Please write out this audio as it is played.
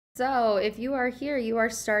So if you are here, you are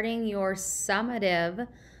starting your summative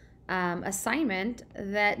assignment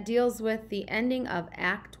that deals with the ending of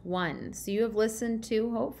Act 1. So you have listened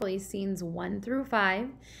to, hopefully, scenes 1 through 5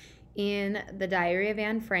 in the Diary of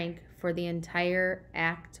Anne Frank for the entire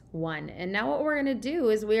Act 1. And now what we're going to do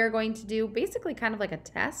is we are going to do basically kind of like a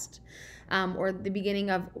test or the beginning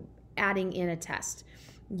of adding in a test.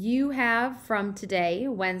 You have from today,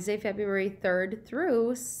 Wednesday, February 3rd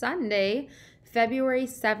through Sunday, February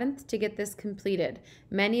 7th to get this completed.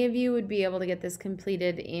 Many of you would be able to get this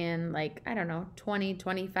completed in like, I don't know, 20,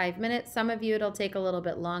 25 minutes. Some of you it'll take a little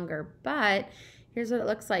bit longer, but here's what it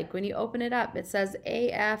looks like. When you open it up, it says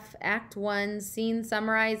AF Act 1 Scene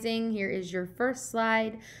Summarizing. Here is your first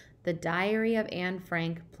slide, The Diary of Anne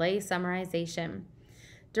Frank, Play Summarization.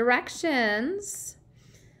 Directions.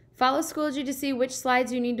 Follow Schoology to see which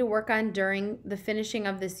slides you need to work on during the finishing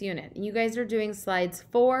of this unit. You guys are doing slides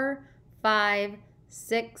 4, 5,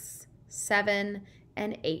 6, 7,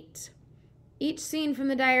 and 8. Each scene from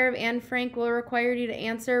the Diary of Anne Frank will require you to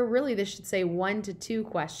answer, really this should say 1 to 2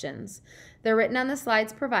 questions. They're written on the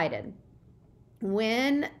slides provided.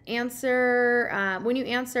 When you answer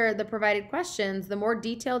the provided questions, the more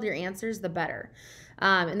detailed your answers, the better.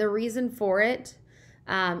 And the reason for it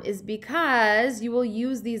is because you will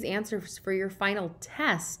use these answers for your final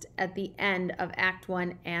test at the end of Act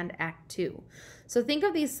 1 and Act 2. So think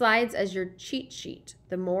of these slides as your cheat sheet.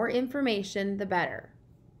 The more information, the better.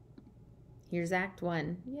 Here's Act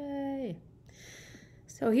 1. Yay!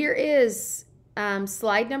 So here is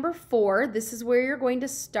slide number 4. This is where you're going to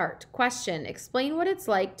start. Question: explain what it's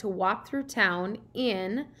like to walk through town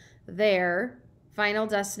in their final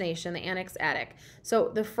destination, the Annex Attic.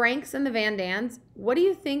 So the Franks and the Van Dans, what do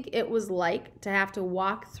you think it was like to have to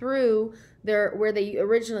walk through where they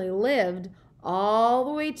originally lived all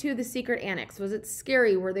the way to the secret annex? Was it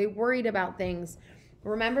scary? Were they worried about things?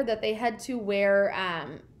 Remember that they had to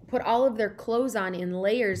put all of their clothes on in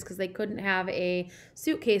layers because they couldn't have a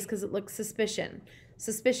suitcase because it looked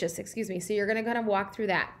suspicious, excuse me. So you're going to kind of walk through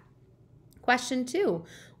that. Question 2,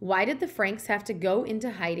 why did the Franks have to go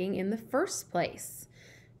into hiding in the first place?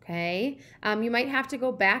 Okay, you might have to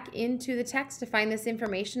go back into the text to find this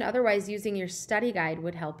information. Otherwise, using your study guide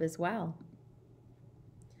would help as well.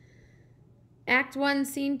 Act 1,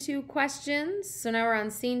 Scene 2 questions. So now we're on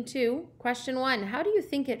Scene 2. Question 1, how do you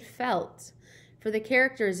think it felt for the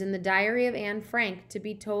characters in the Diary of Anne Frank to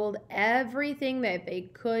be told everything that they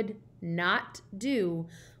could not do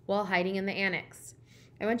while hiding in the annex?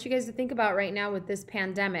 I want you guys to think about right now with this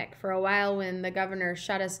pandemic, for a while when the governor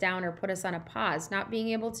shut us down or put us on a pause, not being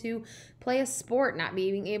able to play a sport, not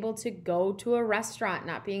being able to go to a restaurant,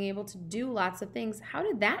 not being able to do lots of things. How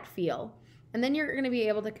did that feel? And then you're going to be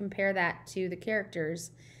able to compare that to the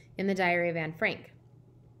characters in the Diary of Anne Frank.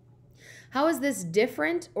 How is this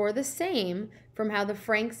different or the same from how the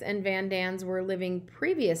Franks and Van Dans were living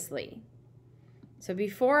previously? So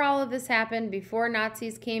before all of this happened, before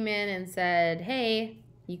Nazis came in and said, hey,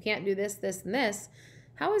 you can't do this, this, and this,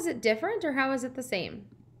 how is it different or how is it the same?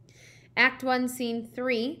 Act 1, Scene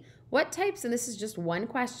 3, what types, and this is just one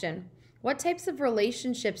question, what types of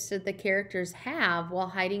relationships did the characters have while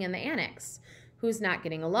hiding in the annex? Who's not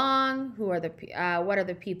getting along? What are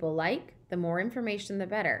the people like? The more information, the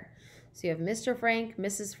better. So you have Mr. Frank,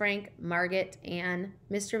 Mrs. Frank, Margaret, Anne,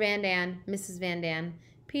 Mr. Van Daan, Mrs. Van Daan,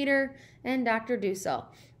 Peter, and Dr. Dussel.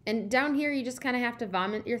 And down here, you just kind of have to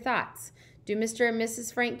vomit your thoughts. Do Mr. and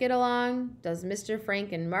Mrs. Frank get along? Does Mr.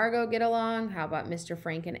 Frank and Margot get along? How about Mr.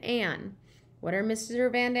 Frank and Anne? What are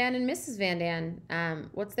Mr. Van Daan and Mrs. Van Daan?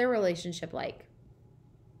 What's their relationship like?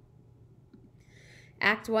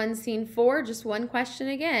 Act 1, Scene 4, just one question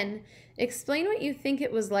again. Explain what you think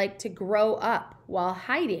it was like to grow up while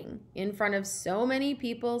hiding in front of so many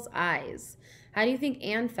people's eyes. How do you think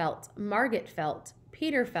Anne felt? Margaret felt?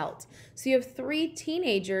 Peter felt? So you have 3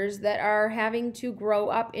 teenagers that are having to grow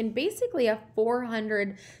up in basically a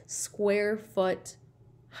 400 square foot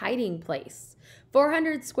hiding place.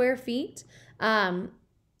 400 square feet,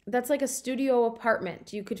 that's like a studio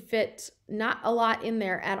apartment. You could fit not a lot in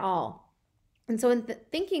there at all. And so in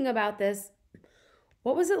thinking about this,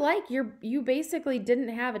 what was it like? You basically didn't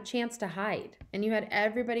have a chance to hide and you had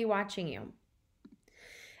everybody watching you.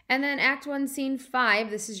 And then Act 1, Scene 5,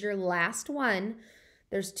 this is your last one.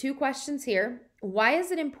 There's 2 questions here. Why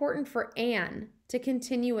is it important for Anne to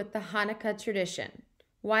continue with the Hanukkah tradition?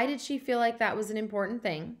 Why did she feel like that was an important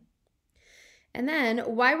thing? And then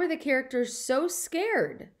why were the characters so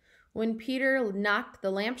scared when Peter knocked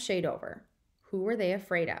the lampshade over? Who were they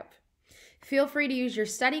afraid of? Feel free to use your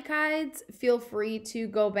study guides. Feel free to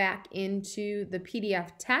go back into the PDF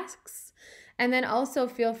texts And then also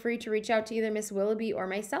feel free to reach out to either Miss Willoughby or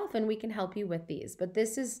myself and we can help you with these. But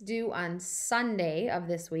this is due on Sunday of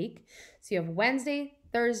this week. So you have Wednesday,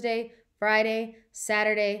 Thursday, Friday,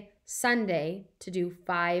 Saturday, Sunday to do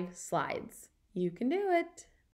 5 slides. You can do it.